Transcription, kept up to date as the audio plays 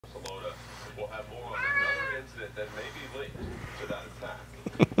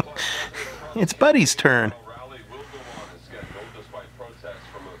It's Buddy's turn.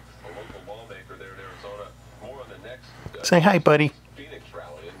 Say hi, Buddy.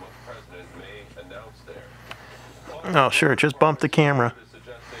 Oh, sure, just bump the camera.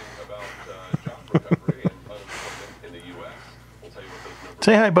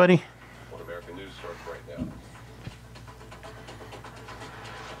 Say hi, Buddy.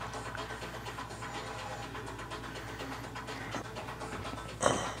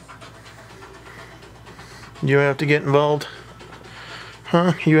 You have to get involved?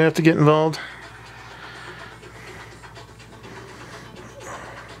 Huh? You have to get involved?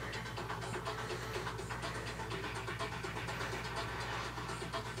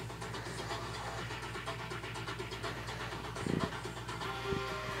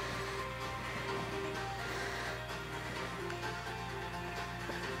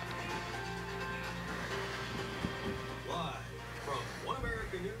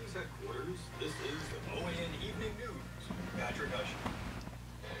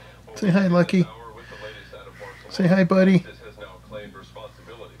 Say hi, Lucky. Say hi, Buddy.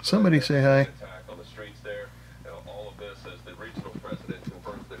 Somebody say hi.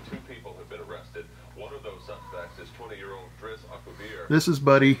 This is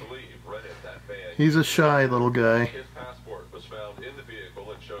Buddy. He's a shy little guy.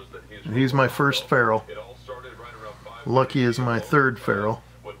 He's my first feral. Lucky is my third feral.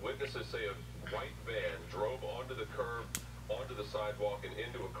 When witnesses say a white van drove onto the curb, onto the sidewalk, and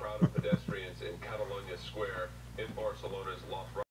into a crowd of